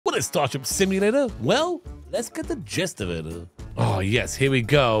What is Starship Simulator? Well, let's get the gist of it. Oh, yes, here we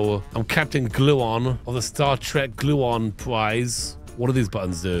go. I'm Captain Gluon of the Star Trek Gluon prize. What do these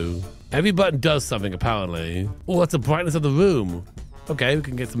buttons do? Every button does something, apparently. Oh, that's the brightness of the room. Okay, we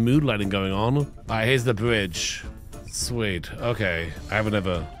can get some mood lighting going on. All right, here's the bridge. Sweet. Okay, I haven't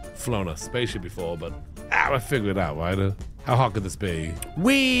ever flown a spaceship before, but I figured it out, right? How hard could this be?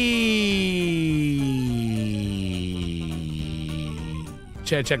 Whee!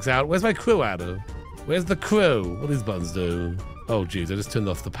 Chair checks out. Where's my crew at? Where's the crew? What do these buttons do? Oh, geez, I just turned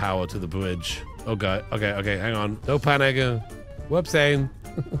off the power to the bridge. Oh, God. Okay, hang on. No panic. Whoopsie.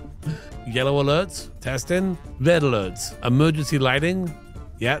 Yellow alerts. Testing. Red alerts. Emergency lighting.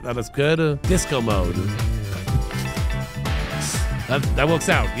 Yeah, that is good. Disco mode. That works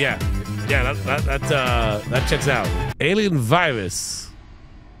out. Yeah, that checks out. Alien virus.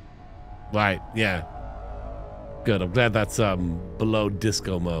 Right. Yeah. Good. I'm glad that's below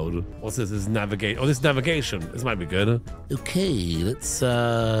disco mode. What's this? This is navigate. Oh, this is navigation. This might be good. Okay, let's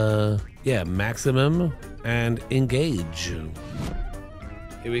yeah, maximum and engage.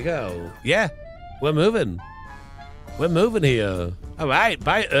 Here we go. Yeah, we're moving. We're moving here. All right,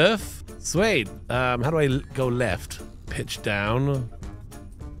 bye Earth. Sweet. How do I go left? Pitch down.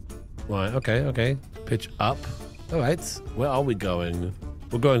 Right. Okay. Pitch up. All right. Where are we going?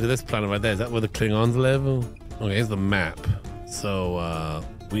 We're going to this planet right there. Is that where the Klingons live? Okay, here's the map. So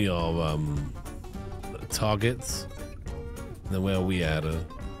we are targets. Then where are we at?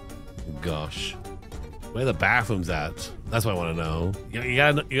 Gosh, where are the bathrooms at? That's what I want to know. You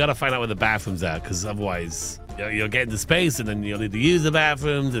gotta find out where the bathrooms at, because otherwise you'll get into space and then you'll need to use the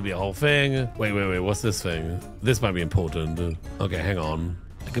bathrooms. It'll be a whole thing. Wait. What's this thing? This might be important. Okay, hang on.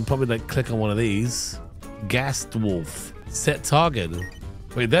 I can probably like click on one of these. Ghast Wolf. Set target.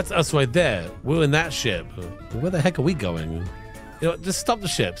 Wait, that's us right there. We're in that ship. Where the heck are we going? You know, just stop the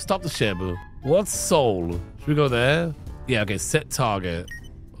ship. Stop the ship. What's Soul? Should we go there? Yeah, okay. Set target.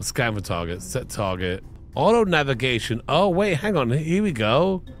 Scan for target. Set target. Auto navigation. Oh, wait, hang on. Here we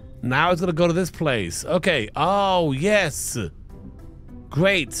go. Now it's going to go to this place. Okay. Oh, yes.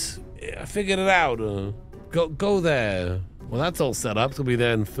 Great. I figured it out. Go there. Well, that's all set up. We'll be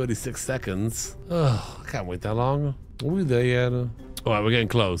there in 36 seconds. Oh, I can't wait that long. Are we there yet? All right, we're getting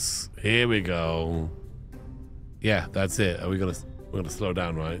close. Here we go. Yeah, that's it. We're gonna slow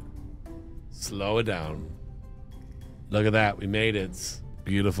down, right? Slow it down. Look at that. We made it.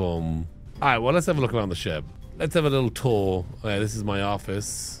 Beautiful. All right, well, let's have a look around the ship. Let's have a little tour. Okay, this is my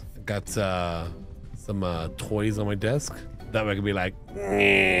office. Got some toys on my desk. That way I can be like,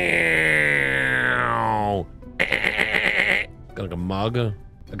 got like a mug. I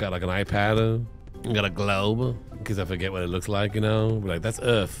got like an iPad. I got a globe in case I forget what it looks like, you know. Be like, that's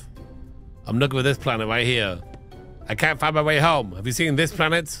Earth. I'm looking for this planet right here. I can't find my way home. Have you seen this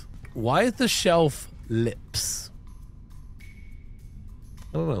planet? Why is the shelf lips?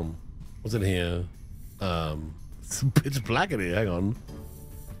 I don't know. What's in here? It's pitch black in here. Hang on.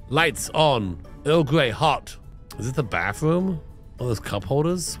 Lights on. Earl Grey hot. Is it the bathroom? Oh, those cup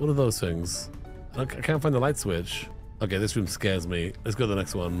holders? What are those things? I can't find the light switch. Okay, this room scares me. Let's go to the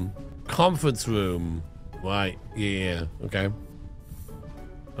next one. Conference room. Right. Yeah. Okay.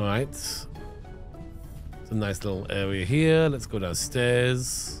 All right. It's a nice little area here. Let's go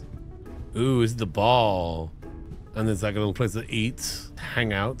downstairs. Ooh, this is the bar. And there's like a little place to eat,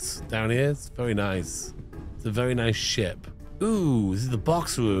 hang out down here. It's very nice. It's a very nice ship. Ooh, this is the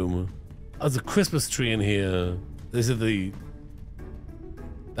box room. Oh, there's a Christmas tree in here. This is the...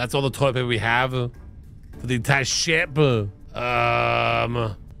 That's all the toilet paper we have for the entire ship. What's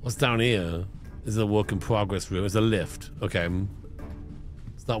down here? This is a work in progress room. It's a lift. Okay.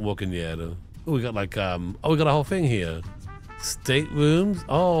 It's not working yet. Oh, we got like, oh, we got a whole thing here. Staterooms.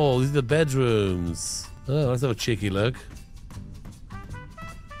 Oh, these are the bedrooms. Oh, let's have a cheeky look.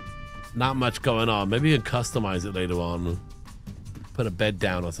 Not much going on. Maybe you can customize it later on. Put a bed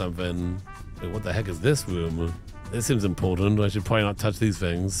down or something. Wait, what the heck is this room? This seems important. I should probably not touch these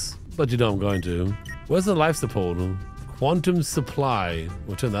things. But you know I'm going to. Where's the life support? Quantum supply.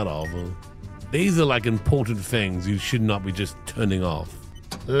 We'll turn that off. These are like important things you should not be just turning off.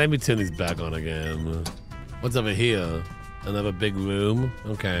 Let me turn these back on again. What's over here? Another big room.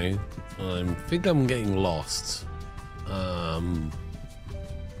 Okay. I think I'm getting lost.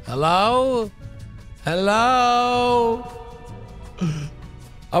 Hello? Hello?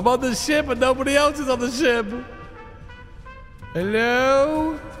 I'm on the ship and nobody else is on the ship.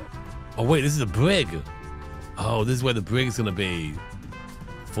 Hello? Oh wait, this is a brig. Oh, this is where the brig is gonna be.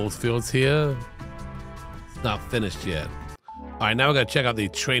 Force fields here. It's not finished yet. All right, now we're gonna check out the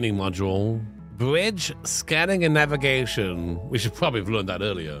training module. Bridge, scanning, and navigation. We should probably have learned that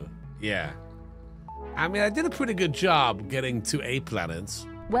earlier. Yeah. I mean, I did a pretty good job getting to a planet.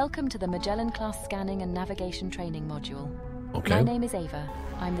 Welcome to the Magellan-class scanning and navigation training module. Okay. My name is Ava.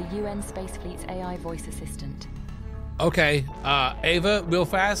 I'm the UN Space Fleet's AI voice assistant. Okay, Ava, real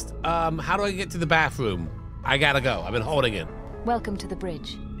fast. How do I get to the bathroom? I gotta go. I've been holding it. Welcome to the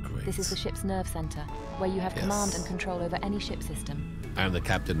bridge. Great. This is the ship's nerve center, where you have command and control over any ship system. I'm the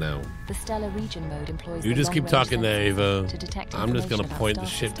captain now. The stellar region mode employs You just keep talking there, Ava. to detect I'm just gonna point the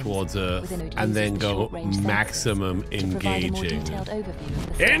ship towards Earth and then go maximum engaging.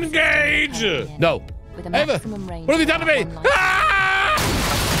 Engage! No! Ava! What have you done to me?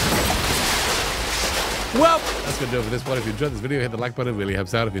 Well, that's going to do it for this one. If you enjoyed this video, hit the like button. It really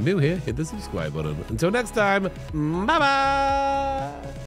helps out. If you're new here, hit the subscribe button. Until next time, bye-bye!